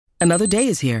Another day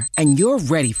is here, and you're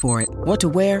ready for it. What to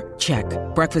wear? Check.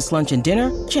 Breakfast, lunch, and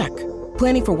dinner? Check.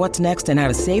 Planning for what's next and how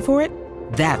to save for it?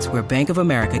 That's where Bank of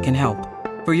America can help.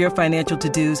 For your financial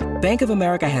to-dos, Bank of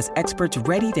America has experts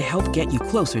ready to help get you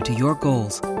closer to your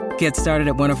goals. Get started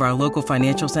at one of our local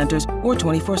financial centers or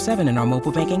 24/7 in our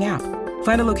mobile banking app.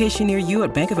 Find a location near you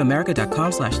at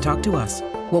bankofamerica.com/talktous.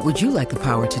 What would you like the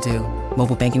power to do?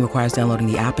 Mobile banking requires downloading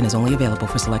the app and is only available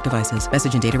for select devices.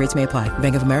 Message and data rates may apply.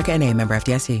 Bank of America N.A., member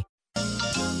FDIC.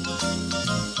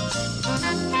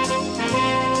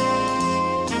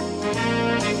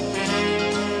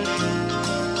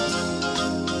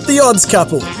 The Odds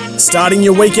Couple, starting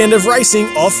your weekend of racing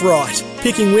off right,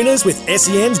 picking winners with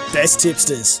SEN's best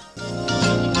tipsters.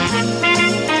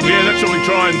 Yeah, that's what we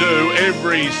try and do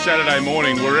every Saturday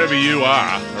morning, wherever you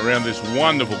are, around this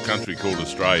wonderful country called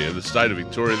Australia, the state of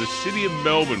Victoria, the city of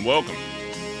Melbourne. Welcome.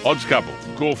 Odds Couple,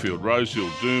 Caulfield, Rosehill,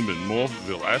 Doomben,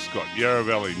 Morpheville, Ascot, Yarra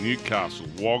Valley, Newcastle,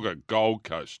 Wagga, Gold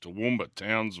Coast, Toowoomba,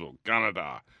 Townsville,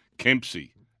 Gunnedah,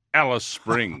 Kempsey, Alice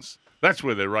Springs. That's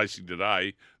where they're racing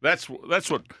today. That's what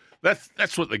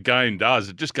the game does.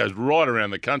 It just goes right around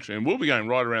the country, and we'll be going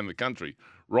right around the country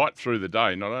right through the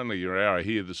day. Not only your hour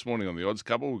here this morning on the Odds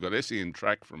Couple, we've got SEN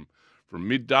track from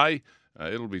midday.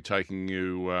 It'll be taking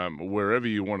you wherever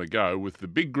you want to go with the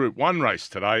big Group 1 race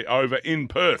today over in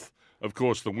Perth. Of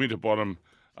course, the Winterbottom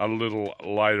a little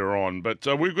later on. But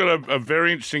we've got a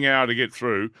very interesting hour to get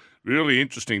through. Really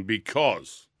interesting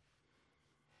because...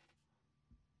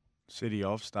 City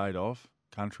of, state of,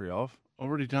 country of.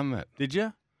 Already done that. Did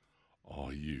you? Oh,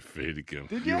 you fair dinkum.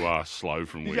 Did you? You are slow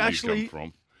from Did where you come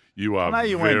from. You are I know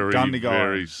you very, went Gundagai,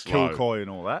 very slow. Kilcoy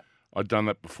and all that. I'd done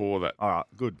that before that. All right,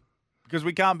 good. Because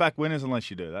we can't back winners unless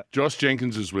you do that. Josh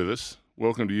Jenkins is with us.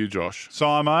 Welcome to you, Josh.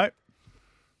 Simo.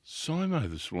 Simo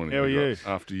this morning. How are you?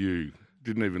 After you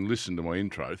didn't even listen to my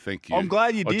intro. Thank you. I'm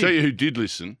glad you did. I'll tell you who did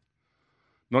listen.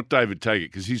 Not David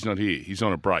Taggart, because he's not here. He's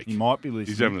on a break. He might be listening.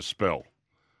 He's having a spell.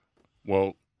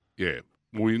 Well, yeah.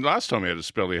 Well, last time he had a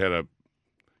spell, he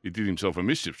did himself a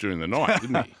mischief during the night,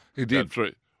 didn't he? He did.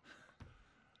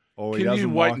 Oh, Can you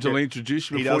wait until I introduce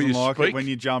you before you speak? He doesn't like it when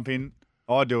you jump in.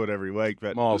 I do it every week,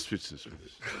 but Miles Pfitzner with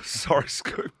us. Sorry,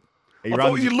 Scoop. I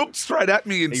thought you looked straight at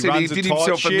me and said he did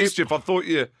himself a mischief. I thought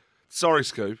you... Sorry,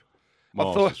 Scoop.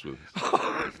 Miles is with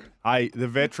us. Hey, the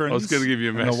veterans. I was going to give you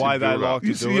a massive and the way they like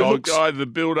to do it. The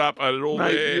build-up and it all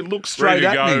Mate, there. you look straight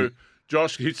ready to at go. me.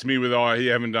 Josh hits me with, he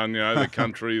haven't done, the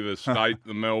country, the state,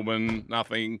 the Melbourne,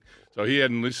 nothing. So he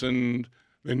hadn't listened.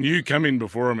 Then you come in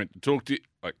before I meant to talk to you.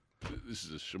 Like, this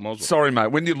is a schmozzle. Sorry, mate.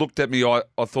 When you looked at me, I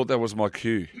thought that was my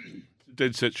cue.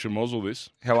 Dead set schmozzle, this.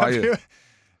 How are you?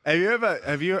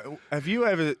 Have you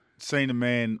ever seen a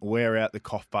man wear out the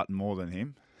cough button more than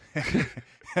him?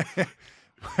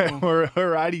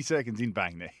 We're 80 seconds in,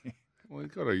 bang there. Well,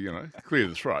 you've got to, clear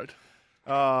the throat.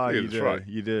 Oh, Clear you the do. throat.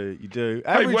 You do.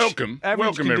 Hey, welcome. Average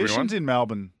Welcome, conditions everyone. in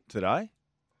Melbourne today.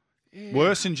 Yeah.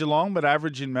 Worse in Geelong, but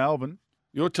average in Melbourne.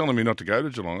 You're telling me not to go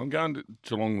to Geelong. I'm going to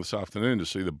Geelong this afternoon to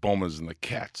see the Bombers and the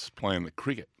Cats playing the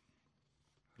cricket.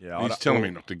 Yeah, He's telling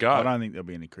me not to go. I don't think there'll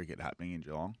be any cricket happening in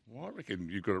Geelong. Well, I reckon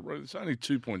you've got it right. It's only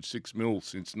 2.6 mil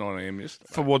since 9 a.m.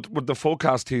 yesterday. For what the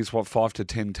forecast here is 5 to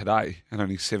 10 today, and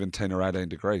only 17 or 18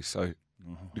 degrees. So,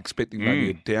 expecting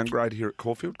maybe a downgrade here at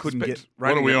Caulfield. Couldn't get.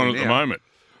 What are we on at the moment?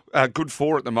 Good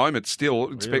 4 at the moment. Still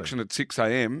inspection at 6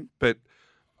 a.m. But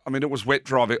I mean, it was wet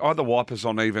driving. I had the wipers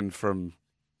on even from.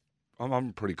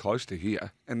 I'm pretty close to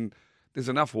here, and there's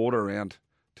enough water around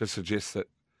to suggest that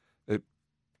it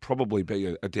probably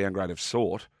be a downgrade of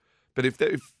sort. But if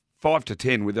 5 to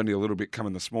 10 with only a little bit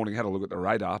coming this morning, had a look at the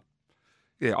radar.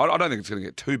 Yeah, I don't think it's going to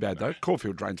get too bad though.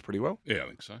 Caulfield drains pretty well. Yeah, I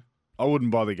think so. I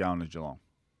wouldn't bother going to Geelong.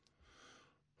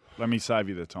 Let me save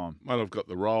you the time. Mate, I've got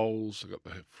the rolls. I've got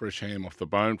the fresh ham off the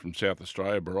bone from South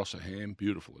Australia, Barossa ham.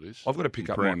 Beautiful it is. I've got to pick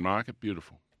up Korean market.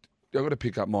 Beautiful. I've got to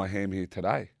pick up my ham here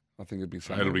today. I think it'd be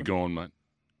something. It'll be gone, mate.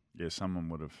 Yeah, someone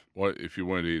would have. Well, if you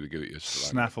weren't here to get it yesterday.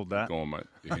 Snaffled that. Gone, mate.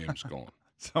 Your ham's gone.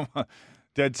 Someone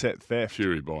dead set theft.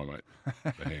 Fury buy, mate.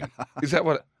 The ham. Is that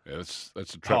what? Yeah, that's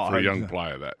a trap for a young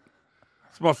player, that.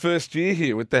 It's my first year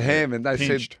here with the ham, and they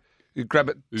Pinched. said you grab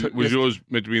it. Was yours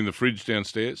meant to be in the fridge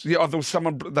downstairs? Yeah, there was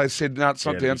someone. They said no, it's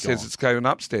not it'll be downstairs. gone. It's going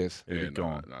upstairs. Yeah, be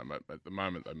gone. No, mate. At the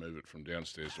moment, they move it from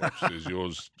downstairs to upstairs.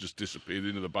 Yours just disappeared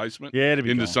into the basement. Yeah, it'll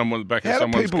be into gone. the back of How do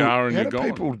someone's car, and how you're do gone.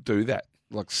 people do that?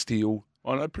 Like steal?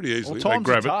 I know, pretty easily. Well, They times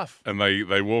grab are it tough. and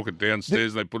they walk it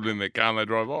downstairs. They put it in their car and they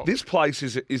drive off. This place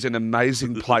is an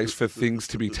amazing place for things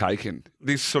to be taken.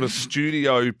 This sort of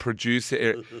studio producer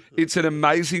area. It's an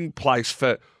amazing place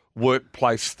for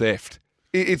workplace theft.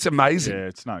 It's amazing. Yeah,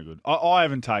 it's no good. I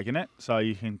haven't taken it, so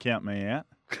you can count me out.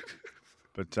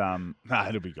 But no,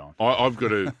 it'll be gone. I've got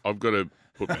to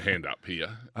put my hand up here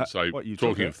and say, what, you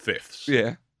talking took of thefts.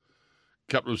 Yeah.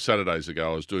 A couple of Saturdays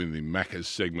ago, I was doing the Macca's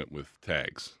segment with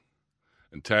Tags.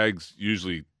 And Tags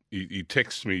usually, he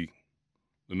texts me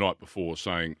the night before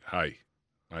saying, hey,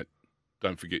 mate,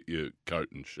 don't forget your coat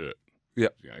and shirt. Yeah.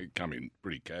 You know, he'd come in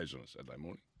pretty casual on a Saturday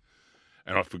morning.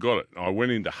 And I forgot it. I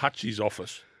went into Hutchie's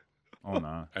office. Oh,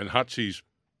 no. And Hutchie's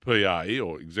PA,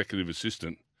 or executive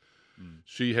assistant,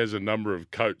 she has a number of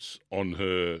coats on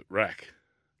her rack.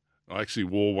 I actually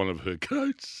wore one of her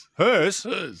coats. Hers?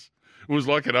 It was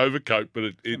like an overcoat, but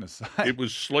it gonna say.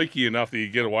 was sleeky enough that you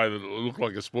get away that it looked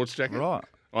like a sports jacket. Right.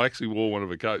 I actually wore one of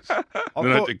her coats. Then I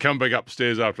had to come back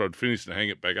upstairs after I'd finished and hang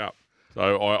it back up.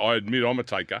 So I admit I'm a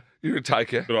taker, You're a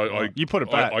taker. but You put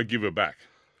it back. I give her back.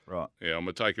 Right. Yeah, I'm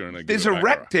a taker and I give There's her a back.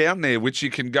 rack down there which you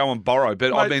can go and borrow,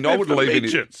 but I Mate, mean, I they're would for leave it.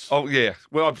 midgets. Oh yeah,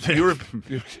 well,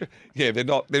 yeah, they're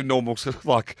not. They're normal. Sort of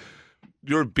like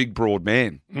you're a big, broad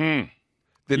man.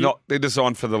 They're not. They're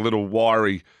designed for the little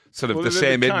wiry sort of Well, the they're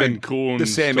Sam Kane Edmund, Corns the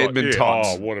Sam type- Edmund yeah. types.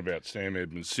 Oh, what about Sam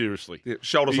Edmund? Seriously. Yeah,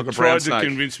 shoulders He like a brown tried to snake.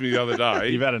 convince me the other day.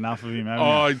 You've had enough of him, haven't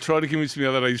Oh, you? he tried to convince me the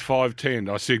other day he's 5'10".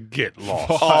 I said, get lost.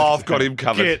 Oh, I've got him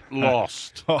covered. Get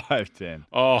lost. 5'10".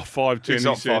 Oh, 5'10". He's he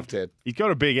not said. 5'10". He's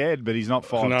got a big head, but he's not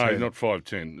 5'10". No, not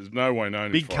 5'10". There's no way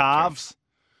known Big he's 5'10". calves.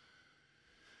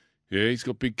 Yeah, he's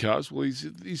got big calves. Well,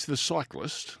 he's the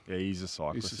cyclist. Yeah, he's a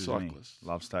cyclist. He's a isn't he? cyclist.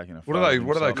 Loves taking a What are they- photo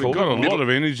what are they of They've called? himself. got a lot of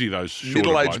energy, those shorter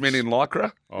Middle-aged blokes. men in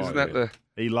lycra. Oh, Isn't that yeah.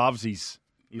 the? He loves his.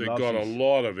 They've got a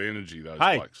lot of energy, those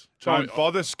Hey, blokes. don't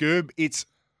bother, Scoob. It's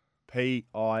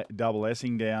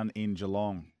P-I-double-S-ing down in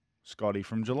Geelong. Scotty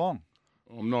from Geelong.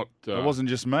 I'm not... It wasn't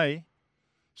just me.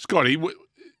 Scotty,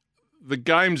 the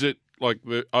games at like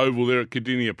the Oval there at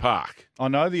Cardinia Park. I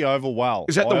know the Oval well.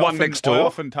 Is that the I one often- next door? I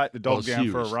often take the dog Oh, down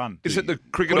for a serious? run. Is it the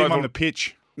cricket Put him oval on the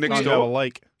pitch. next Don't door? have a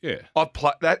leak. Yeah. I've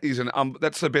played. That is an.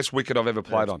 That's the best wicket I've ever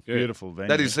played on. Yeah. Beautiful venue.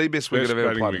 That is the best wicket Best I've ever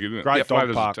batting played wicket, on. isn't it? Great Yeah, dog flat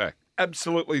as park. attack.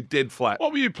 Absolutely dead flat.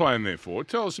 What were you playing there for?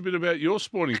 Tell us a bit about your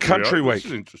sporting career. Country This week.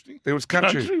 is interesting. There was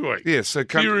country. Country week. Yeah, so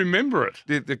Do you remember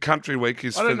it? the country week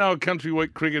is. I don't for- know a country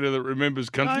week cricketer that remembers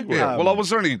country No, week. Yeah, well,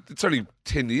 it's only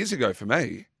 10 years ago for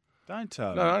me. Don't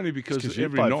tell No, only because 'cause you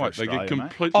every played for night they get Australia, mate.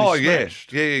 completely Oh yeah,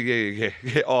 smashed.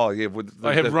 yeah. Oh yeah.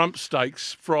 They have rump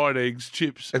steaks, fried eggs,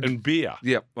 chips, and beer.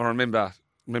 Yeah, I remember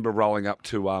rolling up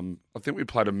to. I think we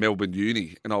played a Melbourne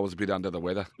Uni, and I was a bit under the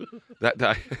weather that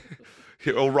day.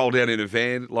 It all rolled down in a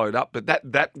van, load up. But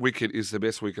that wicket is the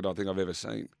best wicket I think I've ever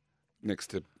seen. Next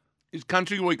to Does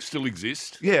country week still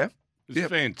exist? yeah, It's yeah.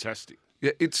 fantastic.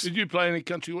 yeah. It's Did you play any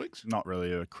country weeks? Not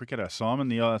really a cricketer, Simon.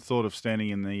 The thought of standing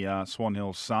in the Swan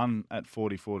Hill sun at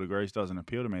 44 degrees doesn't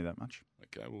appeal to me that much.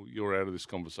 Okay, well, you're out of this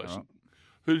conversation. All right.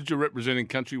 Who did you represent in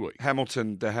country week?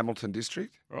 the Hamilton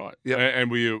district. Right. Yep.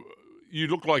 And were you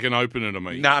look like an opener to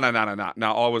me. No.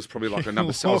 I was probably like a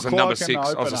number. I was a Look number like an 6. I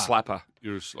was a opener. slapper.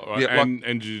 You're a slow. Yeah,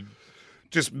 and you,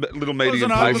 Just little does medium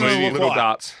an opener paces, look little like?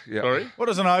 darts. Yeah. sorry? What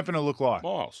does an opener look like?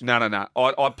 Miles. No.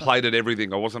 I played at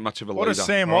everything. I wasn't much of a What leader. does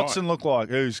Sam All right. Watson look like?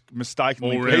 Who's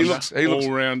mistakenly All picked? rounder. He looks-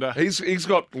 all-rounder. He's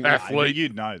got Athlete.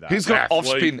 You'd know that. He's got off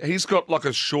Athlete. spin. He's got like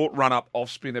a short run up off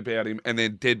spin about him, and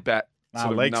then dead bat.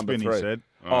 Sort of leg number spin, 3. he said.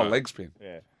 Oh, leg spin.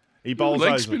 Yeah. He bowls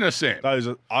leg those, spinner, Sam. those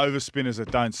over spinners that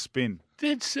don't spin.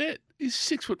 Dead set. He's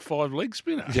 6'5" leg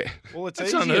spinner. Yeah. Well, it's That's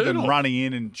easier unheard than of. running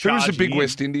in and Who was charging the big in.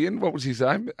 West Indian? What was his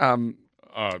name?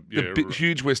 The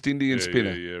huge West Indian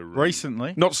spinner. Yeah,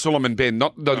 Recently. Not Solomon Ben.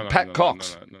 Not Pat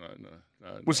Cox. No.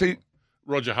 Was he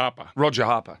Roger Harper? Roger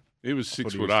Harper? He was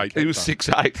thought he 6'8". He was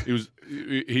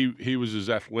 6'8". He was as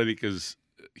athletic as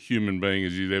human being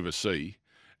as you'd ever see.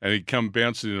 And he'd come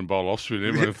bouncing in and bowl off spin.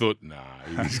 Everyone thought, nah,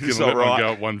 he's going It's to let all one right. go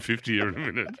at 150 in a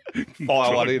minute. Fire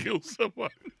Try one and in. kill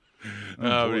someone.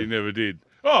 No, but he never did.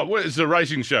 Oh, well, it's a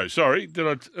racing show. Sorry. Did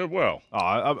I? Well.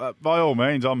 By all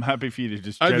means, I'm happy for you to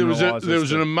just There generalise.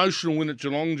 was an emotional win at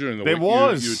Geelong during the There week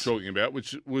was. you were talking about,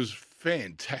 which was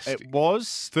fantastic. It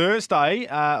was Thursday.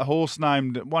 A horse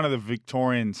named one of the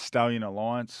Victorian Stallion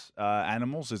Alliance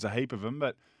animals. There's a heap of them,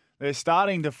 but they're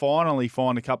starting to finally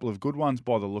find a couple of good ones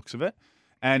by the looks of it.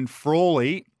 And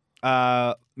Frawley,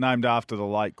 named after the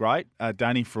late great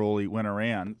Danny Frawley, went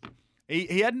around.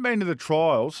 He hadn't been to the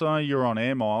trials, so you're on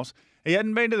air, Miles. He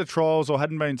hadn't been to the trials or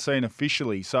hadn't been seen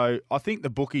officially. So I think the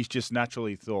bookies just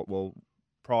naturally thought, well,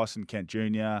 Price and Kent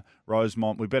Jr.,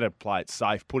 Rosemont, we better play it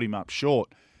safe, put him up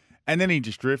short. And then he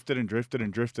just drifted and drifted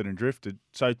and drifted and drifted.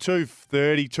 So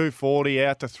 230, 240,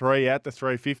 out to 3, out to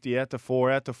 350, out to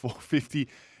 4, out to 450,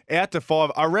 out to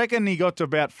 5. I reckon he got to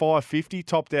about 550,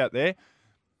 topped out there.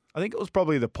 I think it was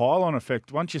probably the pylon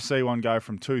effect. Once you see one go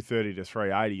from 230 to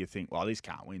 380, you think, well, this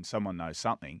can't win. Someone knows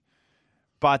something.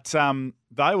 But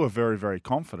they were very, very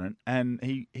confident, and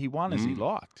he won as he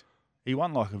liked. He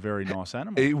won like a very nice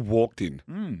animal. He walked in.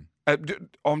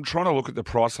 I'm trying to look at the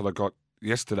price that I got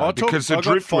yesterday because I the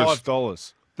got drift was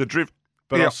 $5. the drift.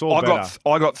 But I saw better.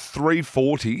 I got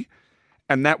 $3.40,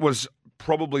 and that was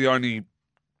probably only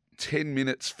 10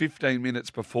 minutes, 15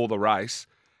 minutes before the race.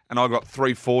 And I got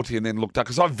 $3.40 and then looked up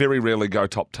because I very rarely go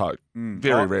top tote.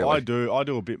 Very rarely. I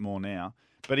do a bit more now.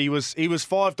 But he was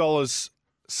 $5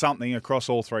 something across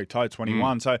all three totes when he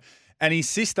won. So, and his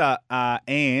sister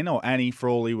Anne or Annie, for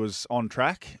all he was on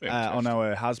track. I know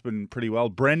her husband pretty well,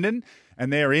 Brendan,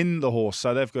 and they're in the horse,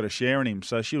 so they've got a share in him.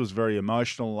 So she was very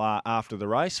emotional after the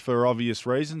race for obvious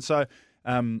reasons. So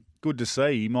good to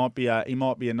see. He might be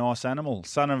a nice animal.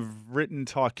 Son of Written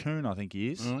Tycoon, I think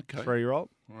he is. Okay. 3-year-old.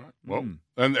 All right. Well,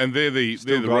 and they're the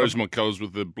Rosemont colours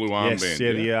with the blue armband.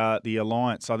 Yes, the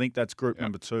Alliance. I think that's group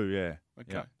number 2. Yeah.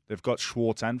 Okay. Yeah. They've got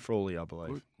Schwartz and Frawley, I believe.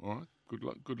 Good. All right.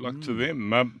 Good luck to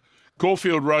them.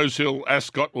 Caulfield, Rosehill,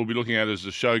 Ascot. We'll be looking at as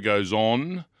the show goes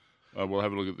on. We'll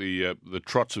have a look at the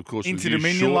trots, of course. Into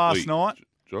Dominion last night.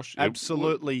 Josh,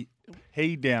 absolutely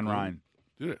peed down rain.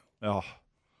 Did it? Oh,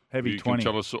 heavy you 20.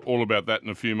 can tell us all about that in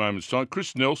a few moments' time.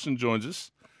 Chris Nelson joins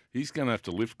us. He's going to have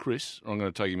to lift Chris, or I'm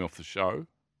going to take him off the show.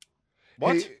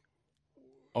 What?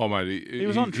 Mate, he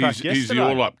was on track yesterday. He's the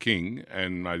all-up king,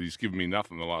 and, mate, he's given me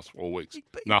nothing the last 4 weeks.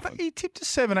 Nothing. He tipped a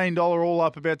 $17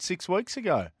 all-up about 6 weeks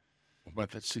ago. Oh, mate,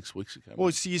 that's 6 weeks ago.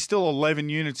 Well, so you're still 11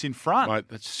 units in front. Mate,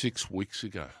 that's 6 weeks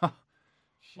ago.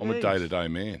 I'm a day-to-day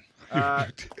man.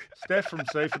 Steph from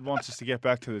Seaford wants us to get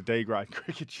back to the D-grade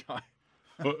cricket show.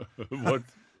 What?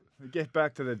 Get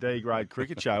back to the D-grade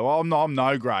cricket show. Well, I'm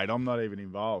no grade. I'm not even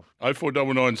involved.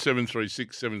 0499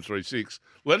 736 736.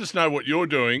 Let us know what you're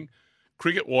doing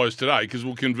cricket-wise today, because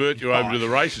we'll convert you over to the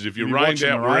races. If you're rained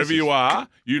out wherever you are,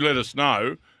 you let us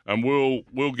know, and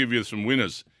we'll give you some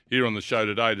winners here on the show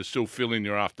today to still fill in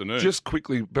your afternoon. Just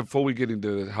quickly, before we get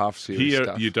into the half-series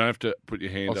stuff. You don't have to put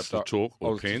your hand up to talk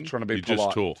or pen. Trying to be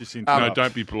polite. Just talk. No,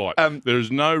 don't be polite. There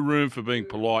is no room for being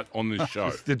polite on this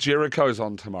show. The Jericho's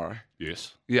on tomorrow.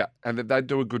 Yes. Yeah, and they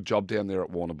do a good job down there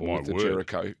at Warrnambool with the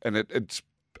Jericho. And it's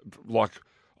like,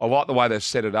 I like the way they've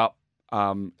set it up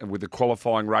and with the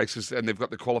qualifying races, and they've got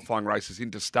the qualifying races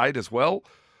interstate as well.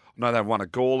 I know they've won a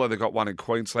Gawler, they've got one in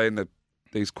Queensland,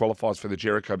 these qualifiers for the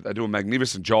Jericho, but they do a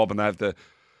magnificent job, and they have the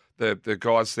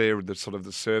guys there, the sort of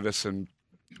the service and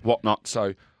whatnot.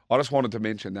 So I just wanted to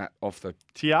mention that off the...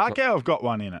 Tiago have got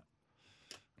one in it.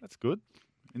 That's good.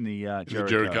 In the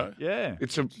Jericho. Yeah.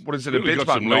 It's a really benchmark 90? Got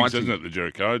some legs, hasn't it, the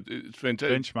Jericho? It's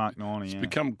fantastic. Benchmark 90, It's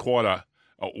become quite a...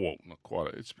 Oh, well, not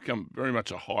quite a... It's become very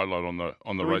much a highlight on the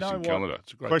racing calendar.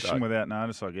 It's a great question day. Without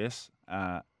notice, I guess.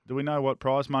 Do we know what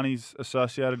prize money's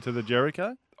associated to the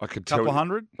Jericho? I could couple tell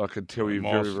hundred. I could tell you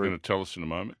Miles very, is very going to tell us in a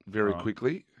moment. Very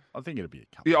quickly. I think it'd be a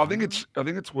couple. Yeah, hundred. I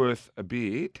think it's worth a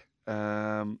bit.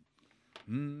 While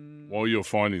you're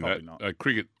finding that,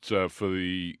 cricket for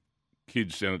the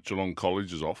kids down at Geelong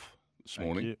College is off this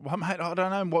morning. Well, mate, I don't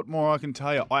know what more I can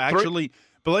tell you. I actually,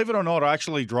 believe it or not, I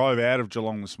actually drove out of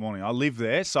Geelong this morning. I live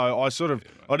there, so I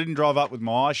didn't drive up with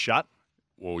my eyes shut.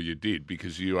 Well, you did,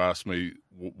 because you asked me,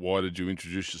 why did you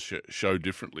introduce the show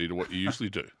differently to what you usually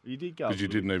do? You did go. Because you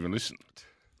didn't even listen.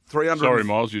 300. Sorry,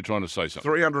 Miles, you're trying to say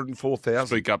something. 304,000.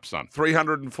 Speak up, son.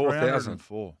 304,000.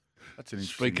 304. That's an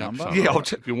interesting Speak up, number. son. Yeah,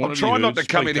 I'll try not to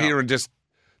come in here and just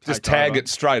tag it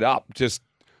straight up. Just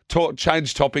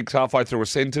change topics halfway through a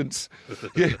sentence.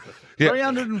 Yeah.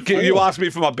 304. You ask me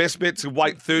for my best bets and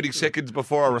wait 30 seconds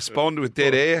before I respond with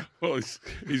dead air. Well,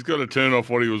 he's got to turn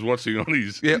off what he was watching on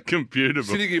his computer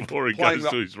before he goes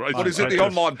to his race. What is it, the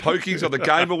online pokies or the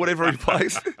game or whatever he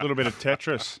plays? A little bit of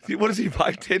Tetris. What does he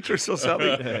play, Tetris or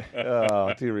something?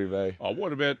 Oh, dearie me. Oh,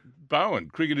 what about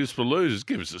Bowen? Cricket is for losers.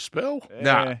 Give us a spell.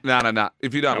 No.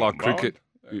 If you don't like cricket...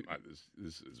 Mate,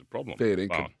 there's a problem. Fair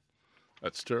income.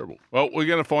 That's terrible. Well, we're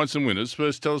going to find some winners.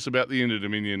 First, tell us about the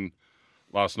Inter-Dominion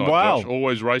last night. Wow. Josh.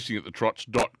 Always racing at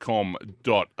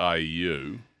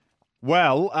thetrots.com.au.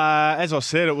 Well, as I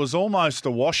said, it was almost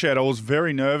a washout. I was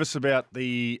very nervous about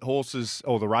the horses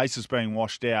or the races being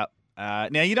washed out.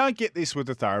 Now, you don't get this with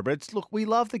the thoroughbreds. Look, we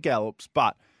love the gallops,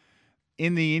 but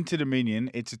in the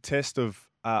Inter-Dominion, it's a test of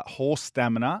horse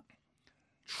stamina,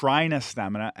 trainer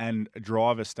stamina, and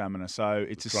driver stamina. So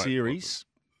it's a series.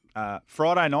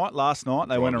 Friday night, last night,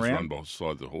 they went around. Run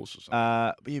beside the horses.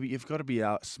 But you've got to be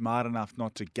smart enough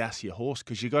not to gas your horse,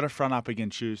 because you've got to front up again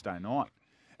Tuesday night.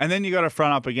 And then you got to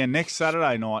front up again next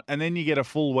Saturday night. And then you get a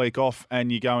full week off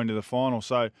and you go into the final.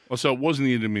 So it wasn't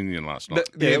the Inter-Dominion last night.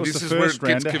 This is where it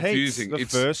gets confusing. The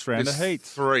first round of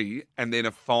heats. 3 and then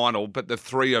a final, but the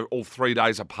 3 are all 3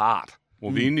 days apart.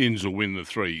 Well, the Indians will win the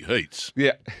 3 heats.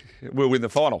 Yeah, we'll win the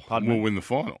final. And we'll win the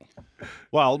final.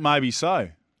 Well, maybe so.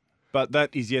 But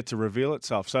that is yet to reveal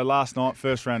itself. So last night,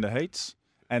 first round of heats.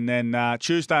 And then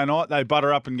Tuesday night, they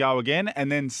butter up and go again.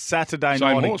 And then Saturday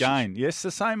night horses. again. Yes,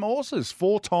 the same horses.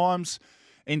 4 times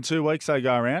in 2 weeks they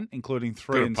go around, including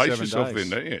 3 in 7 days. Pace yourself then,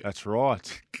 don't you? That's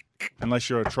right. Unless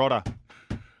you're a trotter.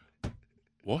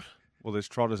 What? Well, there's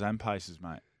trotters and paces,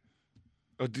 mate.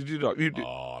 Oh, did you not? You did,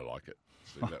 I like it.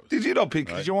 See, that was- did you not pick?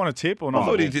 Did you want a tip or I not?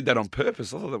 thought he did that on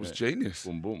purpose. I thought that was genius.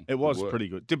 Boom, boom. It was Good work. pretty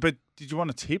good. But did you want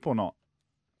a tip or not?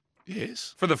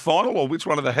 Yes. For the final, or which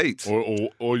one of the heats?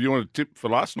 Or you want a tip for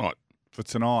last night? For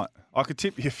tonight. I could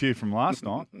tip you a few from last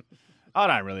night. I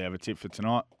don't really have a tip for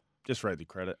tonight. Just read the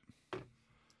credit.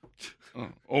 Oh,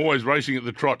 always racing at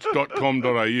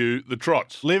thetrots.com.au. The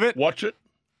Trots. Live it. Watch it.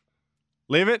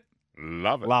 Live it.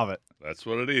 Love it. Love it. That's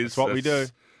what it is. That's what we do.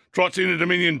 Trots into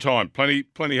Dominion time. Plenty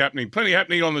happening. Plenty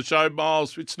happening on the show.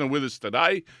 Miles Pfitzner with us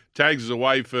today. Tags is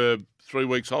away for 3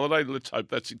 weeks holiday. Let's hope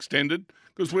that's extended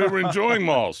because we were enjoying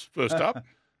Miles first up.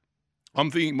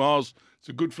 I'm thinking, Miles, it's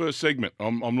a good first segment.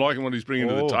 I'm liking what he's bringing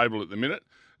to the table at the minute.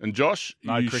 And Josh,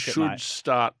 No you cricket, should mate.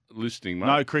 start listening, mate.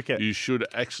 No cricket. You should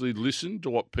actually listen to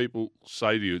what people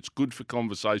say to you. It's good for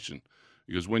conversation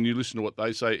because when you listen to what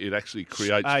they say, it actually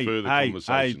creates further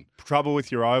conversation. Trouble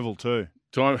with your oval too.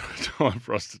 Time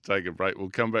for us to take a break. We'll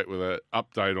come back with an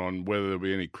update on whether there'll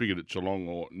be any cricket at Geelong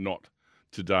or not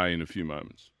today in a few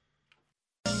moments.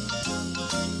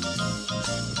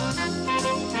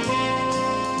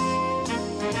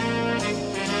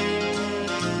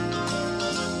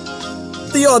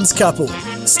 The Odds Couple,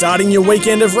 starting your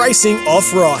weekend of racing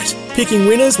off right, picking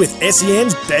winners with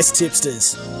SEN's best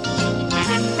tipsters.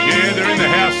 Yeah, they're in the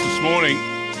house this morning.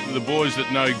 The boys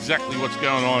that know exactly what's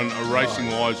going on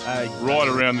racing-wise right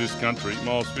around this country.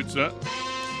 Miles Pfitzner,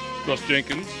 Josh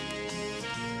Jenkins,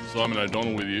 Simon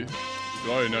O'Donnell with you. The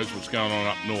guy who knows what's going on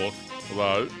up north,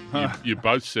 although you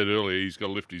both said earlier he's got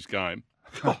to lift his game.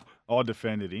 I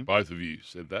defended him. Both of you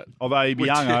said that. Although he'd be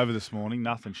hungover this morning,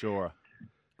 nothing surer.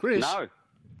 Chris. No.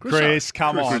 Chris,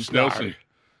 come on. Chris Nelson.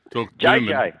 Talk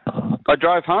JJ, I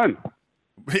drove home.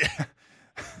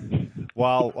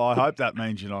 Well, I hope that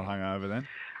means you're not hungover then.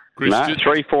 Chris, No,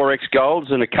 3 4X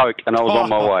golds and a Coke, and I was on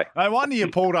my way. No wonder you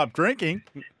pulled up drinking.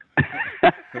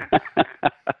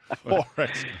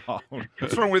 4X gold.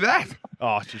 What's wrong with that?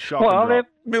 Oh, it's just shocking. Well, they're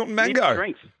Milton mixed Mango.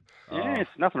 drinks. Yes,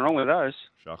 nothing wrong with those.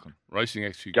 Shocking. Racing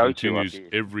actually Go to continues up here.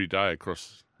 every day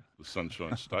across the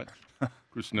Sunshine State.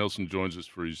 Chris Nelson joins us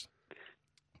for his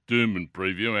Doomben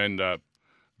preview and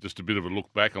just a bit of a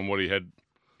look back on what he had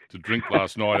to drink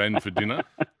last night and for dinner.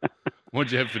 What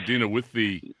did you have for dinner with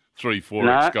the 3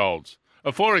 4X golds?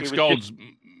 4X golds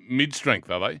mid-strength,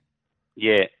 are they?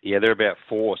 Yeah, they're about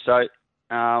 4. So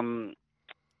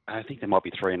I think they might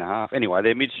be 3.5. Anyway,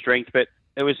 they're mid-strength, but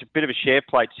it was a bit of a share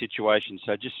plate situation.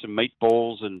 So just some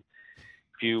meatballs and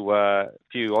a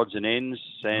few odds and ends.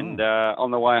 And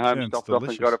on the way home, Sounds stopped off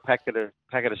and got a packet of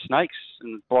snakes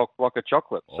and a block of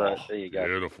chocolate. So there you go.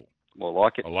 Beautiful. Well,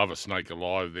 like it. I love a snake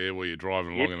alive there where you're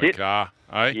driving along in the car.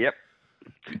 Eh? Yep.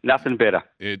 Nothing better.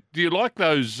 Yeah. Do you like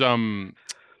those?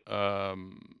 I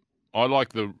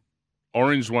like the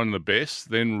orange one the best,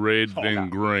 then red, then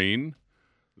green,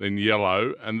 then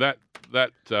yellow, and that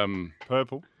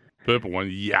Purple. one.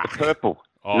 Yuck. Purple.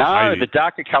 I No, hate the it.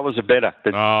 darker colours are better.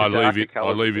 I leave darker it. I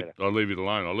colours leave are it. I leave it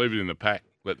alone. I leave it in the pack.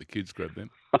 Let the kids grab them.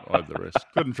 I have the rest.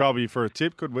 Couldn't trouble you for a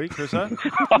tip, could we, Chris? better.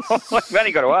 We've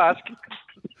only got to ask.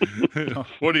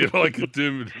 What do you like at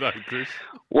Doomben today, Chris?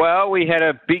 Well, we had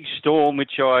a big storm,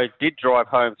 which I did drive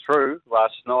home through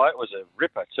last night. It was a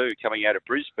ripper, too, coming out of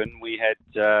Brisbane. We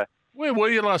had Where were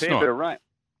you last a fair night? bit of rain.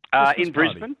 Christmas In party.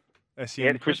 Brisbane. SEN We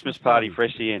had a Christmas party for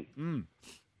SEN.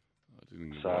 I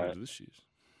didn't get invited to this year's.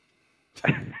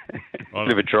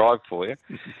 Bit of a drive for you.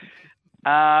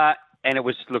 And it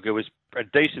was a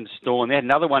decent storm. They had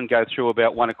another one go through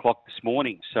about 1 o'clock this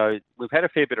morning. So we've had a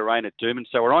fair bit of rain at Doomben.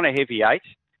 So we're on a heavy 8.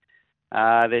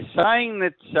 They're saying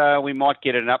that we might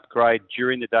get an upgrade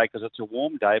during the day because it's a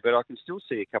warm day, but I can still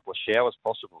see a couple of showers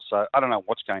possible. So I don't know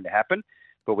what's going to happen,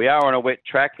 but we are on a wet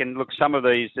track. And look, some of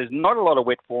these, there's not a lot of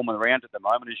wet form around at the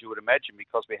moment, as you would imagine,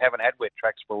 because we haven't had wet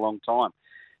tracks for a long time.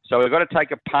 So we've got to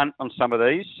take a punt on some of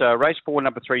these. Race 4,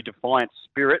 number 3, Defiant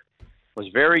Spirit, was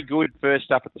very good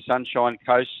first up at the Sunshine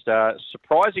Coast.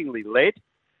 Surprisingly led.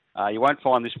 You won't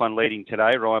find this one leading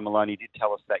today. Ryan Maloney did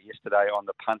tell us that yesterday on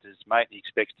the punters, mate. He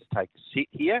expects to take a sit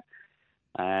here.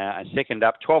 And second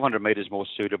up, 1,200 metres more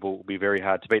suitable, will be very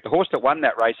hard to beat. The horse that won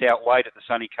that race outweighed at the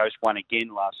Sunny Coast, won again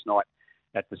last night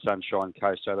at the Sunshine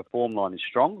Coast. So the form line is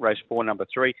strong. Race 4, number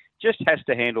 3, just has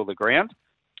to handle the ground.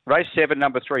 Race 7,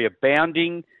 number 3,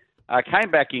 Abounding.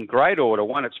 Came back in great order,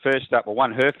 won her first up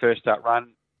run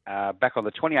back on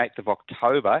the 28th of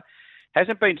October.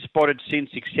 Hasn't been spotted since,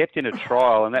 except in a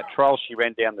trial, and that trial she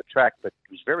ran down the track, but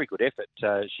it was a very good effort.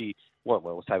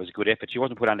 We'll say it was a good effort. She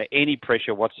wasn't put under any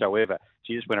pressure whatsoever.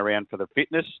 She just went around for the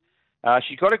fitness.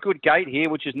 She's got a good gate here,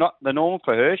 which is not the normal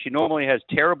for her. She normally has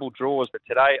terrible draws, but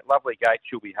today, lovely gate,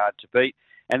 she'll be hard to beat.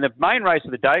 And the main race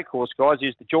of the day, of course, guys,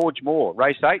 is the George Moore,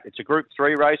 race 8. It's a Group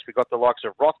 3 race. We've got the likes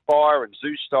of Rothfire and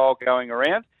Zeus Style going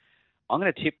around. I'm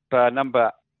going to tip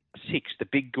number 6, the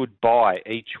Big Goodbye,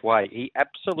 each way. He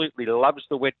absolutely loves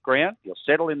the wet ground. He'll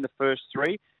settle in the first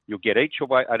 3. You'll get an each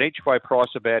way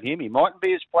price about him. He mightn't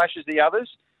be as flash as the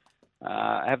others,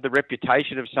 have the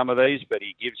reputation of some of these, but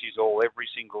he gives his all every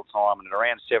single time, and at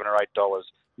around $7 or $8.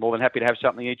 More than happy to have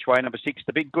something each way. Number 6,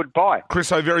 the Big Goodbye.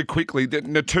 Chriso, very quickly,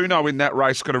 Natuno in that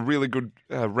race got a really good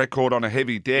record on a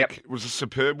heavy deck. Yep. It was a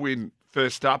superb win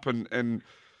first up, and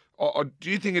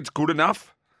do you think it's good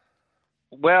enough?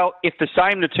 Well, if the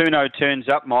same Natuno turns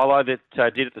up, Milo, that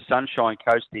did at the Sunshine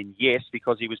Coast, then yes,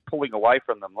 because he was pulling away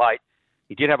from them late.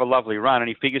 He did have a lovely run, and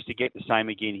he figures to get the same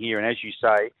again here. And as you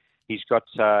say, he's got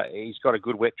a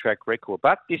good wet track record,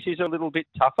 but this is a little bit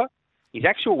tougher. His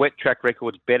actual wet track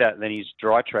record's better than his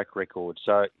dry track record.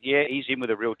 So, yeah, he's in with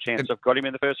a real chance. I've got him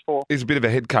in the first 4. He's a bit of a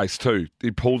head case too.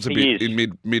 He pulls a bit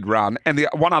in mid-run. And the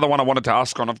one other one I wanted to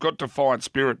ask on, I've got Defiant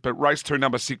Spirit, but race 2,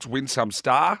 number 6, Win Some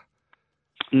Star.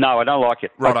 No, I don't like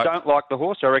it. Righto. I don't like the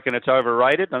horse. I reckon it's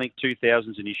overrated. I think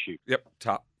 2,000's an issue. Yep,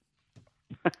 tough.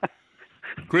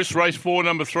 Chris, race 4,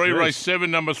 number 3, Yes. race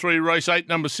 7, number 3, race 8,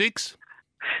 number 6.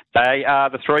 They are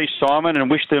the 3, Simon,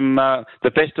 and wish them the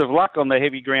best of luck on the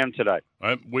heavy ground today.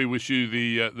 We wish you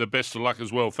the best of luck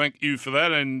as well. Thank you for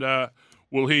that, and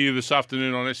we'll hear you this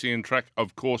afternoon on SEN Track,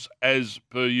 of course, as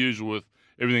per usual, with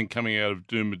everything coming out of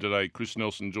Doomba today. Chris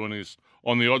Nelson joining us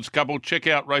on the Odds Couple. Check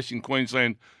out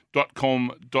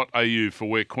racingqueensland.com.au for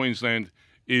where Queensland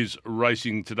is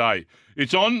racing today.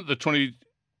 It's on the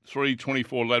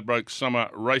 23-24 Ladbroke Summer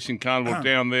Racing Carnival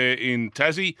down there in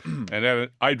Tassie, and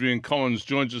Adrian Collins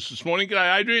joins us this morning.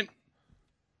 G'day, Adrian.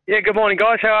 Yeah, good morning,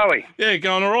 guys. How are we? Yeah,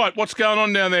 going all right. What's going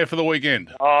on down there for the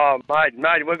weekend? Oh,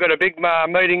 mate, we've got a big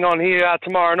meeting on here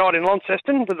tomorrow night in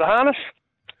Launceston with the harness.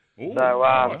 Ooh, So,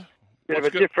 right. bit of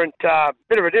a different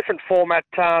format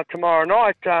tomorrow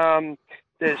night.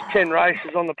 There's 10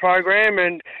 races on the program,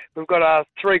 and we've got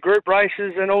 3 group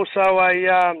races and also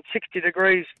a 60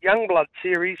 Degrees Youngblood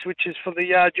series, which is for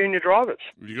the junior drivers.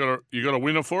 You got a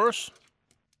winner for us?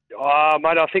 Oh,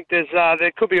 mate, I think there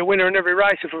could be a winner in every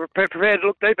race if we're prepared to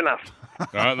look deep enough.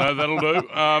 No, that'll do.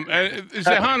 And is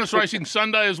there harness racing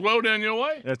Sunday as well down your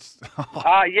way? Yeah,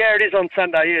 it is on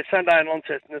Sunday. Yeah, Sunday in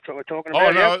Launceston. That's what we're talking about.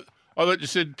 Oh, no, Yep. I thought you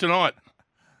said tonight.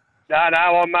 No,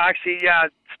 I'm actually,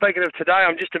 speaking of today,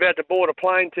 I'm just about to board a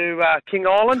plane to King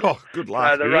Island. Oh, good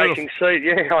luck. The racing season,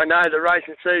 yeah, I know, the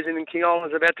racing season in King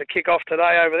Island is about to kick off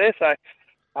today over there. So,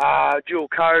 dual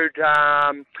code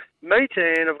meet,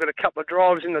 and I've got a couple of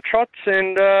drives in the trots,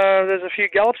 and there's a few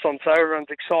gallops on, so everyone's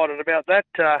excited about that.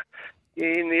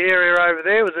 In the area over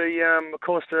there with of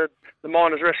course, the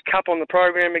Miners Rest Cup on the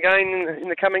program again in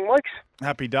the coming weeks.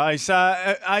 Happy days.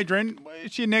 Adrian,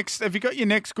 it's your next. Have you got your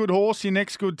next good horse, your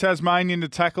next good Tasmanian to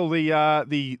tackle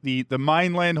the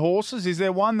mainland horses? Is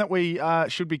there one that we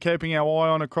should be keeping our eye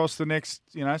on across the next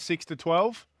 6 to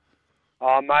 12?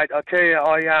 Oh, mate, I tell you,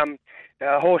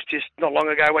 a horse just not long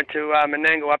ago went to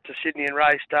Menangle up to Sydney and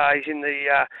raced. He's in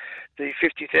the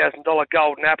 $50,000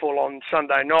 Golden Apple on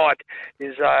Sunday night.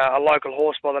 Is a local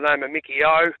horse by the name of Mickey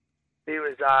O. He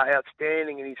was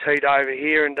outstanding in his heat over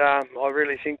here, and I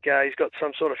really think he's got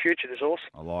some sort of future, this horse.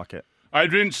 I like it.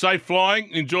 Adrian, safe flying.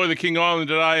 Enjoy the King Island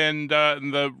today and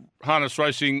the harness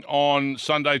racing on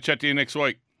Sunday. Chat to you next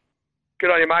week. Good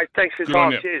on you, mate. Thanks for your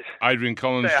time. Cheers. Adrian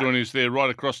Collins joining us there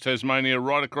right across Tasmania,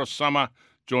 right across summer,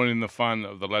 joining the fun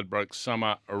of the Ladbroke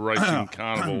Summer Racing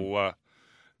Carnival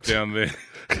down there.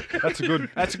 That's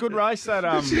a good race. That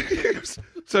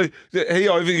So he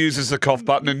overuses the cough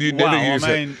button, and you never use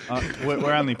it.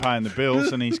 We're only paying the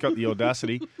bills, and he's got the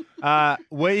audacity. That's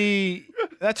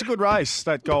a good race.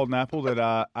 That Golden Apple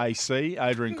that AC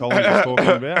Adrian Collins was talking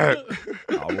about.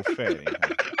 Oh, well, fair.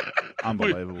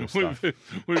 Unbelievable stuff.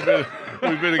 We better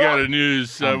go to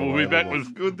news. We'll be back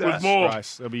with more.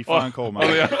 Race. There'll be a phone call, mate.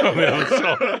 On the other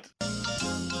side.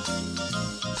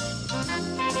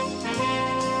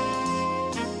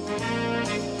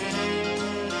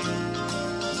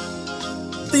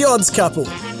 The Odds Couple,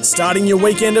 starting your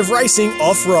weekend of racing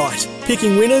off right,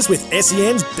 picking winners with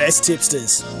SEN's best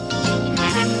tipsters.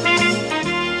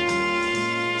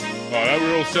 Right,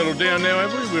 we're all settled down now,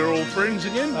 have we? We're all friends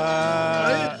again?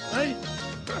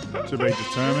 To be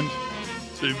determined.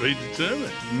 To be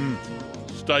determined.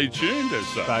 Stay tuned, as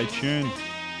such. Stay tuned.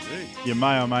 Gee. You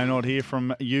may or may not hear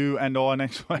from you and I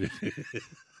next week.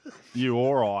 You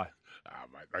or I.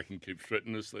 Mate, they can keep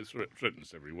threatening us. They threaten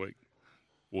us every week.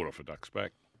 Water for ducks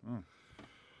back.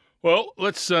 Well,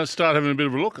 let's start having a bit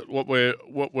of a look at what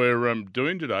we're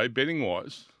doing today, betting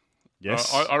wise.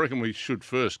 Yes. I reckon we should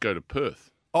first go to Perth.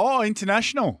 Oh,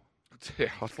 international. Yeah,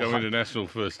 I Go international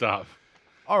first up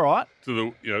All right.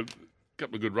 to the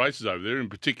couple of good races over there. In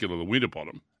particular, the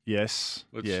Winterbottom. Yes.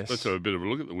 Let's have a bit of a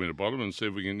look at the Winterbottom and see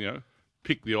if we can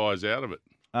pick the eyes out of it.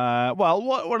 Well,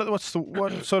 what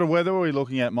sort of weather are we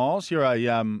looking at, Miles? You're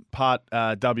a part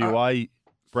WA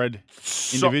bred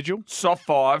individual. Soft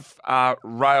 5,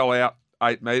 rail out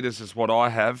 8 metres is what I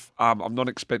have. I'm not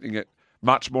expecting it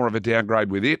much more of a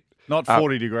downgrade with it. Not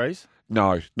 40 degrees.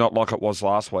 No, not like it was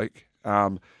last week.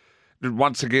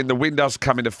 Once again, the wind does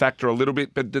come into factor a little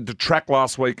bit, but the track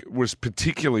last week was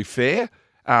particularly fair.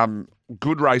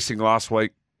 Good racing last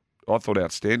week. I thought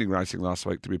outstanding racing last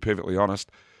week, to be perfectly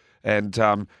honest. And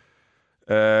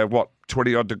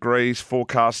 20-odd degrees,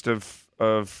 forecast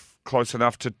of close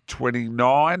enough to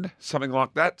 29, something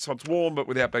like that. So it's warm, but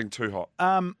without being too hot.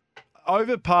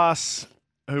 Overpass,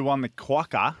 who won the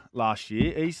Quokka last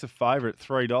year, he's the favourite,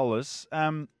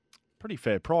 $3. Pretty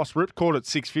fair price. Ripcord at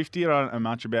 $6.50. I don't know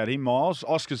much about him, Miles.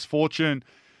 Oscar's Fortune,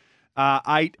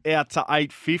 8 out to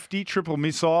 $8.50. Triple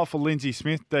Missile for Lindsay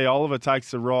Smith. D. Oliver takes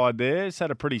the ride there. He's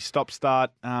had a pretty stop-start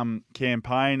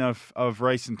campaign of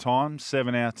recent times,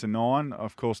 7 out to 9.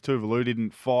 Of course, Tuvalu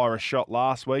didn't fire a shot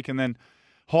last week. And then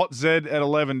Hot Zed at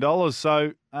 $11.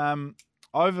 So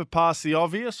overpass the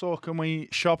obvious, or can we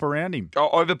shop around him?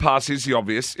 Overpass is the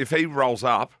obvious. If he rolls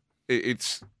up,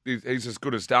 he's as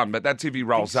good as done. But that's if he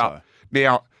rolls up.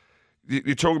 Now,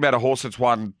 you're talking about a horse that's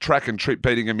won track and trip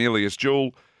beating Amelia's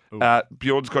Jewel.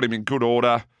 Bjorn's got him in good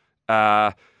order.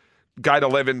 Gate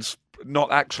 11's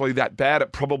not actually that bad.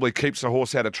 It probably keeps the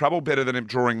horse out of trouble, better than him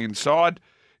drawing inside.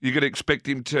 You're going to expect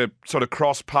him to sort of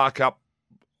cross, park up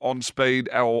on speed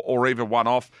or even one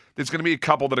off. There's going to be a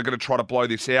couple that are going to try to blow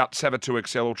this out. Saver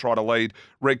 2XL will try to lead.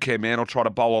 Red Care Man will try to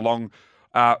bowl along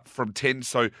from 10.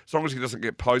 So as long as he doesn't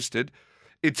get posted,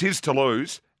 it's his to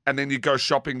lose. And then you go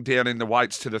shopping down in the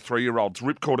weights to the 3-year-olds.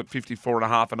 Ripcord at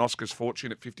 54.5 and Oscar's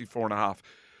Fortune at 54.5.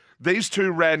 These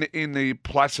two ran in the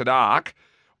Placid Arc.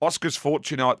 Oscar's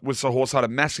Fortune was the horse I had a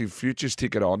massive futures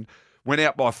ticket on. Went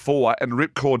out by 4 and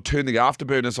Ripcord turned the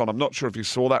afterburners on. I'm not sure if you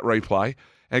saw that replay.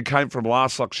 And came from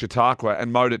last like Chautauqua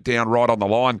and mowed it down right on the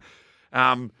line.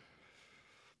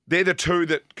 They're the two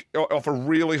that off a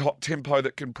really hot tempo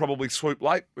that can probably swoop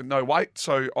late with no weight.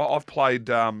 So I've played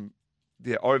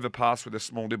overpass with a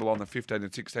small nibble on the 15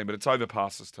 and 16, but it's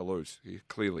overpasses to lose here,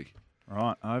 clearly.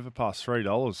 Right, overpass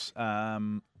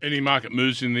 $3. Any market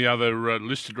moves in the other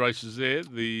listed races there?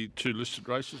 The two listed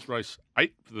races, race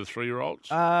 8 for the 3-year-olds?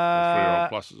 3-year-old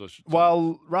pluses, I should say.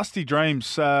 Well, Rusty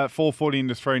Dreams, 440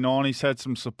 into 390. He's had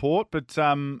some support, but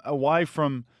away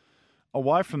from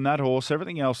that horse,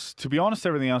 everything else, to be honest,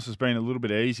 everything else has been a little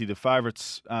bit easy. The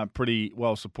favourite's pretty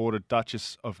well supported.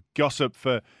 Duchess of Gossip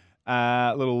for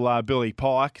little Billy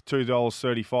Pike,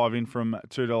 $2.35 in from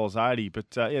 $2.80. But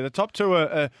the top two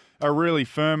are really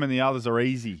firm and the others are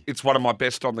easy. It's one of my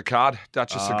best on the card,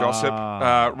 Duchess of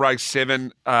Gossip. Race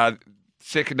 7,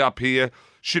 second up here.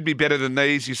 Should be better than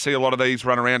these. You see a lot of these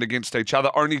run around against each other.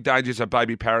 Only dangers are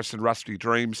Baby Paris and Rusty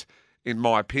Dreams, in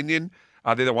my opinion.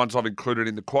 They're the ones I've included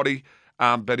in the quaddie.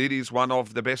 But it is one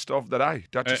of the best of the day,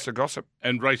 Duchess of Gossip.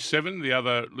 And race 7, the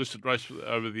other listed race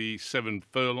over the 7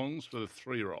 furlongs for the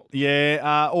 3-year-old.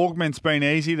 Yeah, Augment's been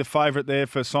easy. The favourite there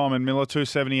for Simon Miller,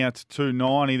 $2.70 out to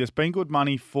 $2.90. There's been good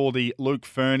money for the Luke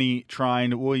Fernie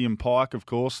trained William Pike, of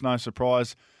course. No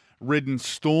surprise. Ridden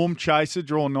Storm Chaser,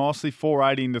 drawn nicely,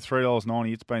 $4.80 into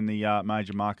 $3.90. It's been the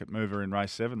major market mover in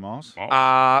race 7, Miles.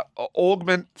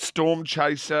 Augment, Storm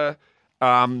Chaser,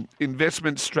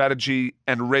 investment strategy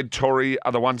and Red Tory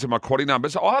are the ones in my quaddie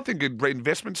numbers. I think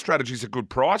investment strategy is a good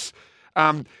price.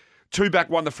 2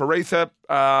 back won the Faritha,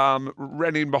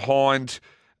 ran in behind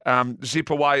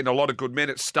Zip Away and a lot of good men.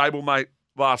 It's stablemate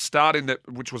last start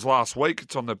which was last week.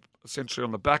 It's essentially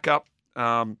on the backup,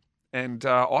 and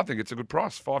I think it's a good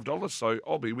price, $5. So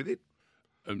I'll be with it.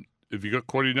 Have you got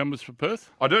quaddie numbers for Perth?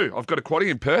 I do. I've got a quaddie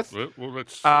in Perth. Well,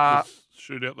 let's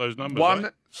shoot out those numbers.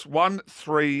 1,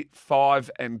 3,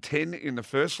 5 and 10 in the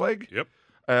first leg.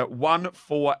 Yep. 1,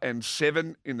 4 and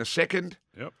 7 in the second.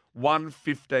 Yep. 1,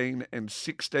 15 and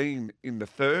 16 in the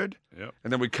third. Yep.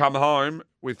 And then we come home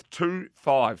with 2,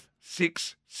 5,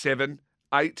 6, 7,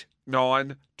 8,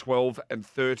 9, 12 and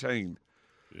 13.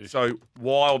 Yeah. So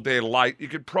while they're late, you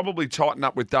could probably tighten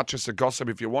up with Duchess of Gossip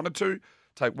if you wanted to.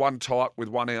 Take one tight with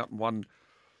one out and one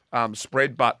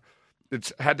spread, but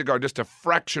it's had to go just a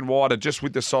fraction wider just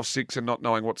with the soft 6 and not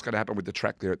knowing what's going to happen with the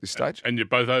track there at this stage. And you're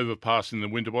both overpassing the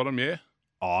Winterbottom, yeah?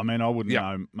 Oh, I mean, I wouldn't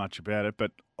know much about it,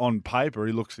 but on paper,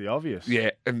 he looks the obvious.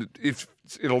 Yeah, and if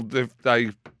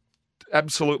they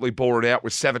absolutely bore it out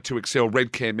with Savage to Excel,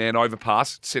 Red Can Man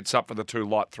overpass, it sets up for the 2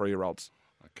 light 3-year-olds.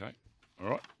 Okay. All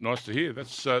right. Nice to hear.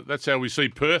 That's how we see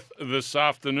Perth this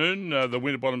afternoon. The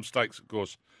Winterbottom Stakes, of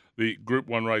course, the Group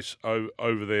 1 race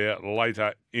over there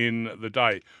later in the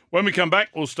day. When we come back,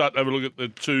 we'll start to have a look at the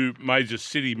 2 major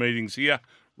city meetings here,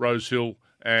 Rosehill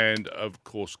and, of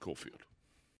course, Caulfield.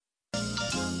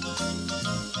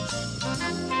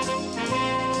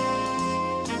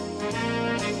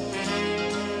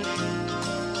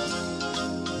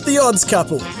 The Odds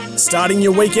Couple, starting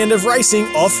your weekend of racing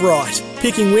off right,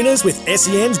 picking winners with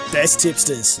SEN's best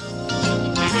tipsters. Yep,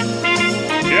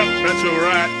 that's where we're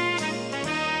at.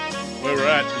 Where we're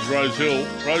at is Rosehill.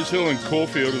 Rosehill and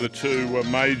Caulfield are the 2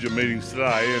 major meetings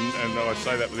today, and I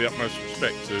say that with the utmost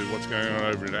respect to what's going on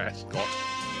over in Ascot,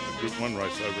 the Group 1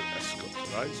 race over at Ascot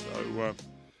today. So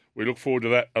we look forward to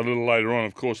that a little later on,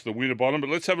 of course, the Winterbottom.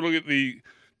 But let's have a look at the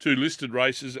 2 listed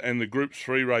races and the Group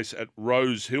 3 race at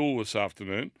Rosehill this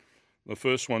afternoon. The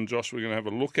first one, Josh, we're going to have a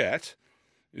look at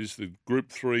is the Group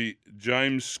 3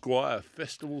 James Squire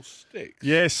Festival Stakes.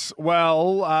 Yes,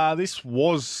 well, this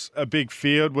was a big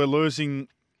field. We're losing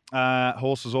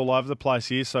horses all over the place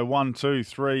here. So 1, 2,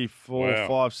 3, 4,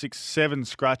 5, 6, 7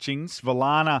 scratchings.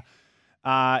 Valana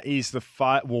was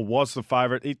the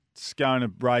favourite. It's going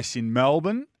to race in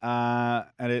Melbourne,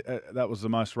 and that was the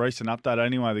most recent update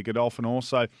anyway. The Godolphin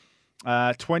also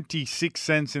 26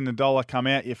 cents in the dollar come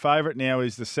out. Your favourite now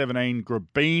is the 17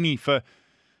 Grabini for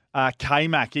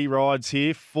K-Mac. He rides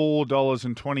here,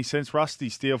 $4.20. Rusty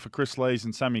Steele for Chris Lees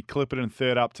and Sammy Clipperton,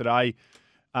 third up today.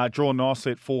 Drawn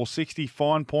nicely at $4.60.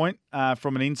 Fine Point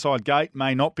from an inside gate.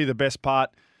 May not be the best part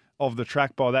of the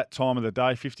track by that time of the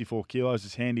day. 54 kilos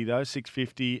is handy though.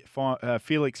 650.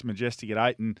 Felix Majestic at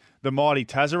 8. And the mighty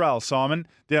Tazarel, Simon,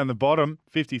 down the bottom,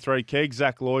 53 keg.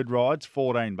 Zach Lloyd rides,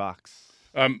 $14.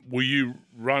 Will you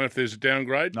run if there's a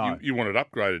downgrade? No. You want it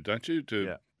upgraded, don't you,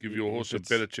 to give your horse a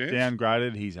better chance?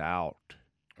 Downgraded, he's out.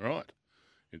 All right.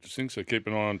 Interesting. So keep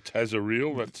an eye on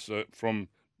Tazareel. That's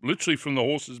literally from the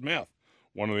horse's mouth.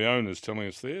 One of the owners telling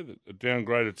us there that a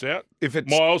downgrade, it's out.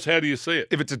 Miles, how do you see it?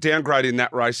 If it's a downgrade in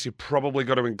that race, you've probably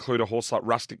got to include a horse like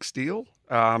Rustic Steel.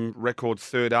 Record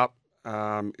third up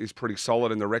is pretty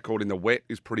solid, and the record in the wet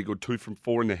is pretty good. 2 from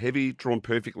 4 in the heavy, drawn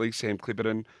perfectly. Sam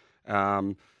Clipperton.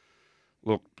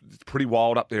 Look, it's pretty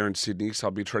wild up there in Sydney, so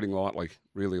I'd be treading lightly,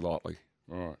 really lightly.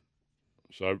 All right.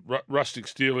 So Rustic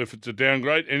Steel, if it's a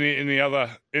downgrade, any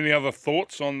other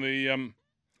thoughts on the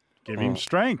give him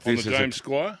strength on the James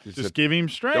Squire? Just give him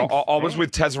strength. I was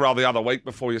with Tazarel the other week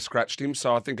before you scratched him,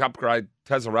 so I think upgrade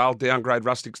Tazarel, downgrade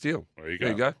Rustic Steel. There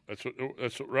you go. That's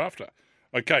what we're after.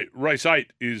 Okay, race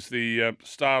 8 is the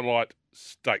Starlight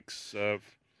Stakes.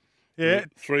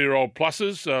 3-year-old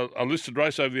pluses, a listed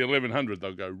race over the 1100.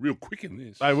 They'll go real quick in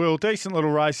this. They will. Decent little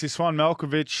race, this one.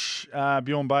 Malkovich,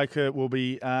 Bjorn Baker will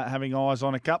be having eyes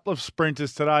on a couple of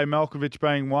sprinters today, Malkovich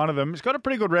being one of them. He's got a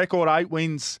pretty good record, 8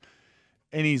 wins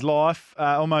in his life,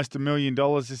 almost $1 million.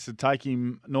 This would take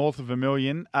him north of $1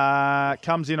 million.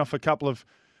 Comes in off a couple of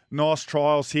nice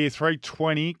trials here,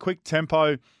 320, quick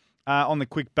tempo on the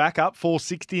quick backup,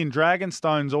 460, and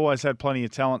Dragonstone's always had plenty of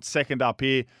talent. Second up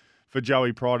here for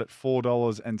Joey Pride at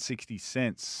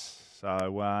 $4.60.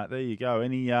 So there you go.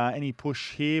 Any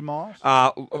push here, Miles?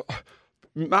 Mark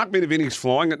Minavini's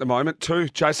flying at the moment too.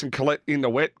 Jason Collette in the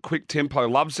wet. Quick tempo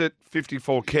loves it.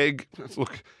 54 keg.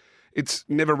 Look, it's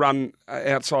never run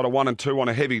outside of 1 and 2 on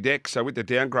a heavy deck. So with the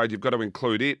downgrade, you've got to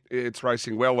include it. It's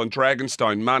racing well. And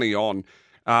Dragonstone, money on.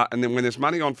 And then when there's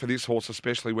money on for this horse,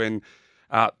 especially when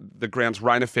the ground's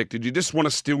rain affected, you just want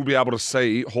to still be able to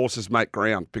see horses make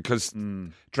ground because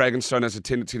Dragonstone has a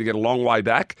tendency to get a long way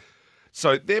back.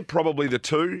 So they're probably the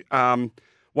 2.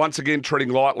 Once again, treading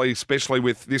lightly, especially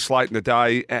with this late in the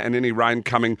day and any rain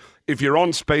coming. If you're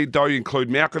on speed, though, you include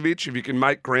Malkovich. If you can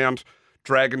make ground,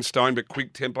 Dragonstone, but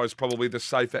quick tempo is probably the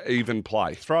safer even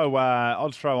play.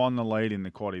 I'd throw on the lead in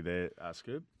the quaddie there,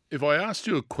 Scoob. If I asked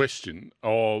you a question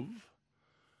of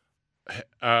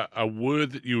a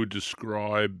word that you would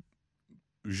describe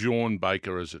Bjorn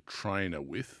Baker as a trainer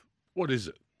with, what is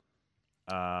it?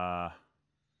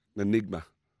 Enigma.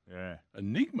 Yeah.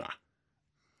 Enigma?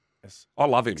 Yes. I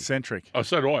love him. Eccentric. Oh,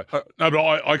 so do I. No, but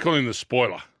I call him the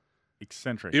spoiler.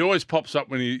 Eccentric. He always pops up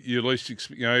when you least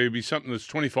expect. He'll be something that's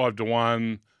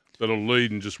 25-1 that'll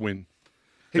lead and just win.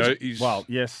 Well,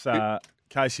 yes.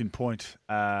 Case in point.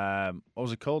 What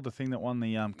was it called? The thing that won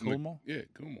the Coolmore? Yeah,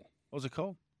 Coolmore. What was it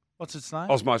called? What's its name?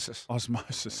 Osmosis.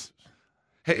 Osmosis.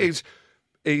 He's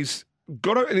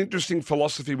got an interesting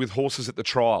philosophy with horses at the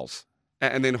trials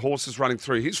and then horses running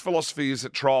through. His philosophy is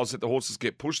at trials that the horses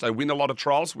get pushed. They win a lot of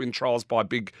trials, win trials by a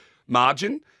big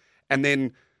margin. And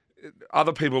then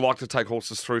other people like to take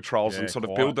horses through trials and sort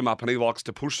of build them up. And he likes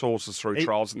to push horses through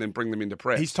trials and then bring them into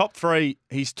prep. He's top three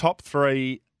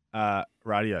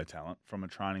radio talent from a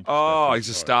training perspective. Oh, he's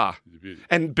a star.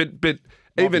 And but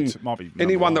even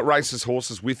anyone that races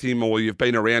horses with him or you've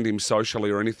been around him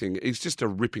socially or anything, he's just a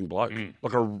ripping bloke,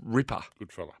 like a ripper.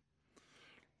 Good fella.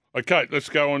 Okay, let's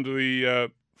go on to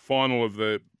the final of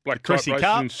the Black Type races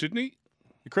in Sydney.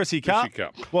 The Chrissy Cup.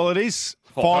 Well, it is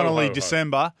finally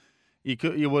December.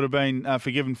 You would have been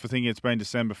forgiven for thinking it's been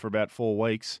December for about 4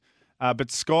 weeks. But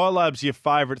Skylab's your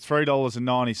favourite,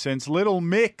 $3.90. Little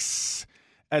Mix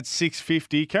at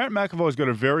 $6.50. Carrot McAvoy's got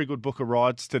a very good book of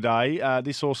rides today.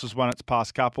 This horse has won its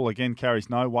past couple. Again, carries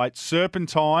no weight.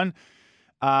 Serpentine.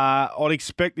 I'd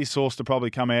expect this horse to probably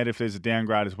come out if there's a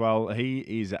downgrade as well. He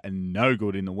is no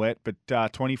good in the wet, but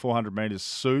 2,400 metres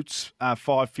suits.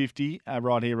 $5.50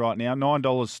 right here, right now.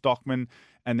 $9 Stockman,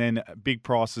 and then big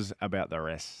prices about the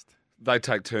rest. They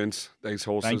take turns, these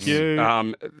horses. Thank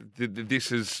you.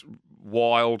 This is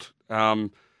wild.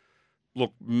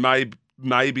 Look,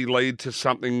 maybe lead to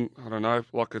something, I don't know,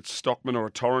 like a Stockman or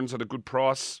a Torrens at a good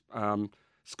price.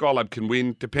 Skylab can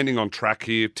win, depending on track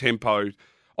here, tempo.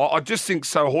 I just think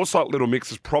so. A horse like Little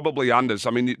Mix is probably unders.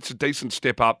 I mean, it's a decent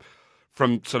step up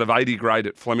from sort of 80 grade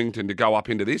at Flemington to go up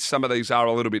into this. Some of these are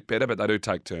a little bit better, but they do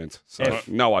take turns. So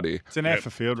no idea. It's an F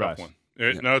for field race. One.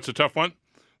 No, it's a tough one.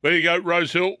 There you go,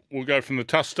 Rosehill. We'll go from the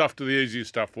tough stuff to the easier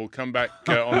stuff. We'll come back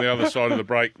on the other side of the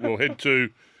break. We'll head to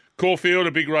Caulfield,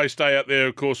 a big race day out there,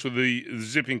 of course, with the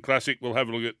Zipping Classic. We'll have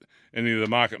a look at any of the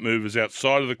market movers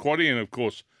outside of the quaddie and, of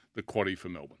course, the quaddie for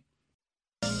Melbourne.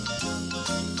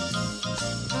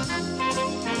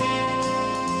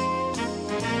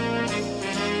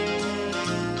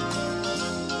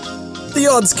 The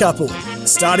Odds Couple,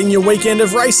 starting your weekend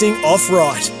of racing off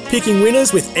right, picking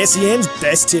winners with SEN's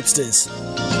best tipsters.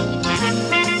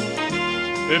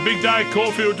 A big day at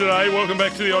Caulfield today. Welcome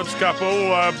back to the Odds Couple.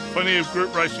 Plenty of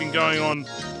group racing going on.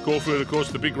 Caulfield, of course,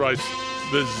 the big race,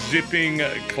 the Zipping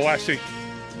Classic.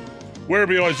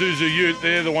 Werribee Isuzu Ute,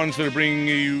 they're the ones that are bringing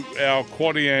you our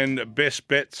quaddie and best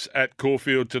bets at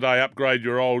Caulfield today. Upgrade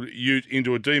your old Ute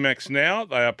into a D-Max now.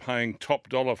 They are paying top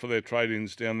dollar for their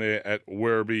trade-ins down there at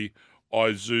Werribee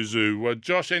Isuzu.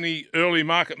 Josh, any early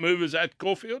market movers at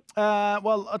Caulfield?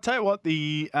 Well, I'll tell you what,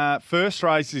 the first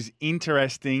race is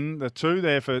interesting. The two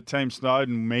there for Team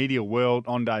Snowden, Media World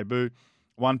on debut,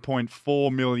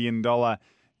 $1.4 million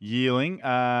yearling,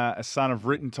 a son of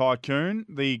Written Tycoon.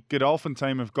 The Godolphin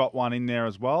team have got one in there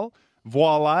as well.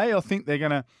 Voile, I think they're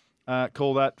going to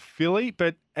call that filly.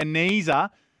 But Anisa,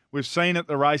 we've seen at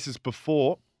the races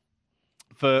before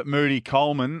for Moody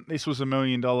Coleman. This was $1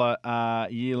 million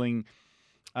yearling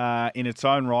in its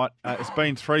own right. It's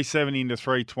been 370 into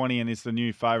 320 and is the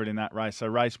new favourite in that race. So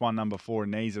race 1, number 4,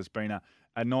 Anisa has been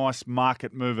a nice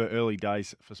market mover early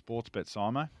days for Sportsbet,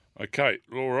 Simo. Okay,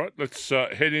 all right. Let's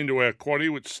head into our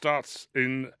quaddie, which starts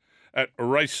at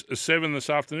race 7 this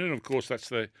afternoon. Of course, that's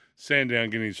the Sandown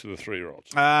Guineas for the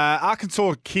 3-year-olds.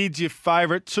 Arkansas Kids, your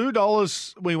favourite.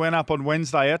 $2 we went up on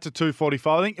Wednesday out to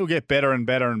 $2.45. I think it'll get better and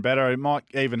better and better. It might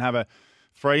even have a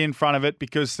 3 in front of it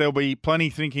because there'll be plenty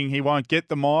thinking he won't get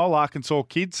the mile. Arkansas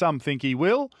Kids, some think he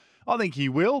will. I think he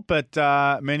will, but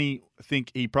many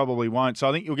think he probably won't. So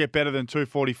I think you'll get better than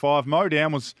 $2.45.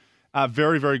 Modown was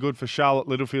very, very good for Charlotte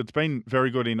Littlefield. It's been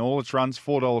very good in all its runs.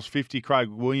 $4.50. Craig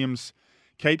Williams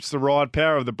keeps the ride.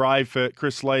 Power of the Brave for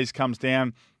Chris Lees comes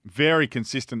down. Very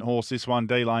consistent horse, this one.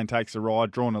 D-Lane takes the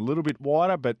ride, drawn a little bit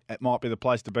wider, but it might be the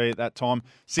place to be at that time.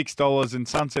 $6, and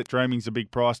Sunset Dreaming's a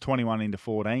big price, 21 into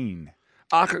 14.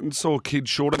 Arkansas Kid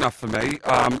short enough for me.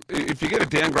 If you get a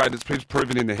downgrade, it's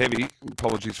proven in the heavy.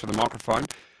 Apologies for the microphone.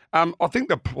 I think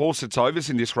the horse that's overs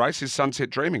in this race is Sunset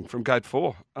Dreaming from Gate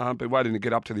 4. Been waiting to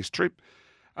get up to this trip.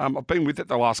 I've been with it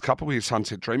the last couple here,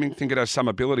 Sunset Dreaming. Think it has some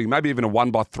ability, maybe even a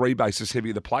 1x3 basis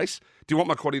heavy of the place. Do you want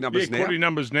my quaddie numbers now? Yeah, quaddie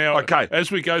numbers now. Okay.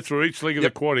 As we go through each leg of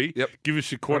the quaddie, give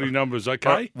us your quaddie numbers,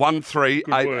 okay? 1, 3,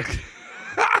 Good 8. work.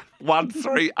 1,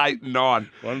 3, 8, 9.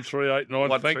 1, 3, 8,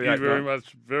 9. Thank you very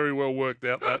much. Very well worked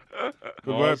out, that.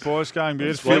 Good work, boys. Going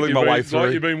beautiful. Feeling my way through.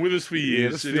 Like you've been with us for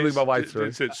years. Just feeling my way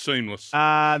through. It's seamless.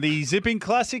 The Zipping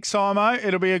Classic, Simo.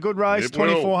 It'll be a good race.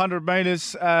 2,400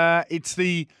 metres.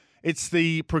 It's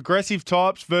the progressive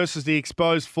types versus the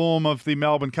exposed form of the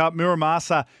Melbourne Cup.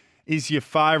 Muramasa is your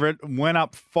favourite. Went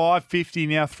up $5.50,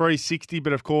 now $3.60.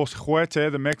 But, of course,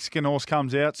 Huerta, the Mexican horse,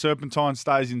 comes out. Serpentine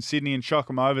stays in Sydney and Shock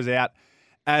 'em Over's out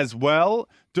as well.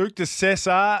 Duke de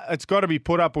Cesar, it's got to be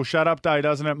put up or shut up day,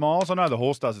 doesn't it, Miles? I know the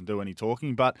horse doesn't do any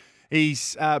talking, but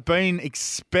he's been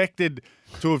expected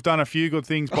to have done a few good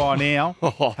things by now.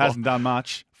 Hasn't done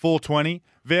much. 420.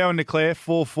 Vow and Declare,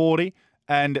 440.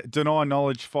 And Deny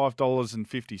Knowledge,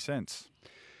 $5.50.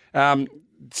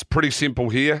 It's pretty simple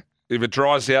here. If it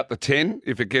dries out, the 10.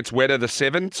 If it gets wetter, the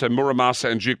 7. So Muramasa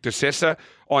and Duke de Cesar.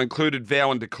 I included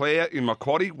Vow and Declare in my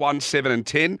quaddie, 1, 7 and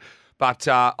 10. But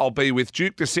I'll be with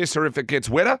Duke de Cesar if it gets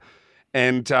wetter.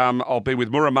 And I'll be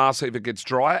with Muramasa if it gets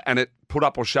drier. And it put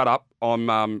up or shut up.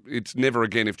 It's never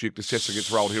again if Duke de Cesar gets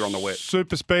rolled here on the wet.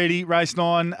 Super speedy. Race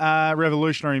 9,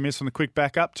 Revolutionary Miss on the quick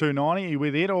backup, 290. Are you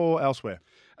with it or elsewhere?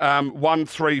 1,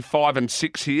 3, 5 and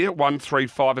 6 here. 1, 3,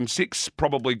 5 and 6.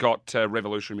 Probably got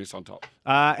Revolutionary Miss on top.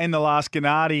 And the last,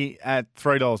 Gennady at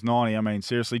 $3.90. I mean,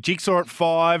 seriously. Jigsaw at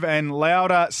 5 and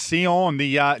Lauda Sion,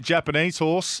 the Japanese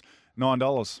horse,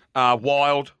 $9.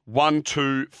 Wild, 1,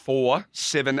 2, 4,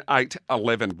 7, 8,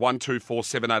 11. 1, 2, 4,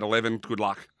 7, 8, 11. Good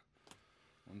luck.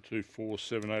 1, 2, 4,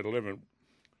 7, 8, 11.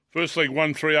 First leg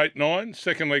 1, 3, 8, 9.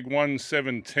 Second leg 1,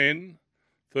 7, 10.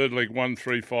 Third leg 1,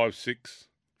 3, 5, 6.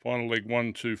 Final leg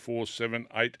 1, 2, 4, 7,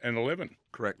 8 and 11.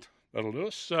 Correct. That'll do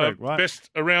us. Right.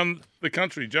 Best around the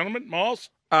country, gentlemen.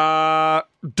 Miles?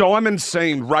 Diamond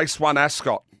Scene, race 1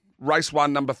 Ascot. Race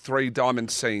 1, number 3, Diamond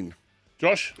Scene.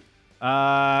 Josh?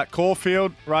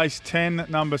 Caulfield, race 10,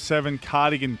 number 7,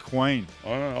 Cardigan Queen. I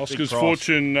know. Oscar's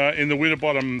fortune in the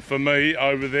Winterbottom for me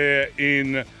over there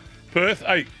in Perth.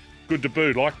 Hey, good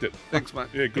debut. Liked it. Thanks, mate.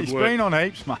 Yeah, good He's work. been on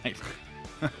heaps, mate.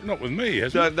 Not with me,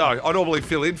 has he? No, I normally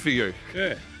fill in for you.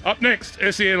 Yeah. Up next,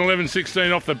 SEN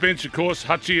 11-16 off the bench, of course,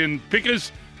 Hutchie and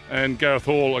Pickers, and Gareth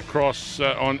Hall across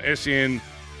on SEN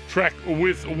track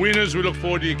with winners. We look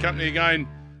forward to your company again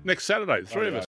next Saturday, the three of us.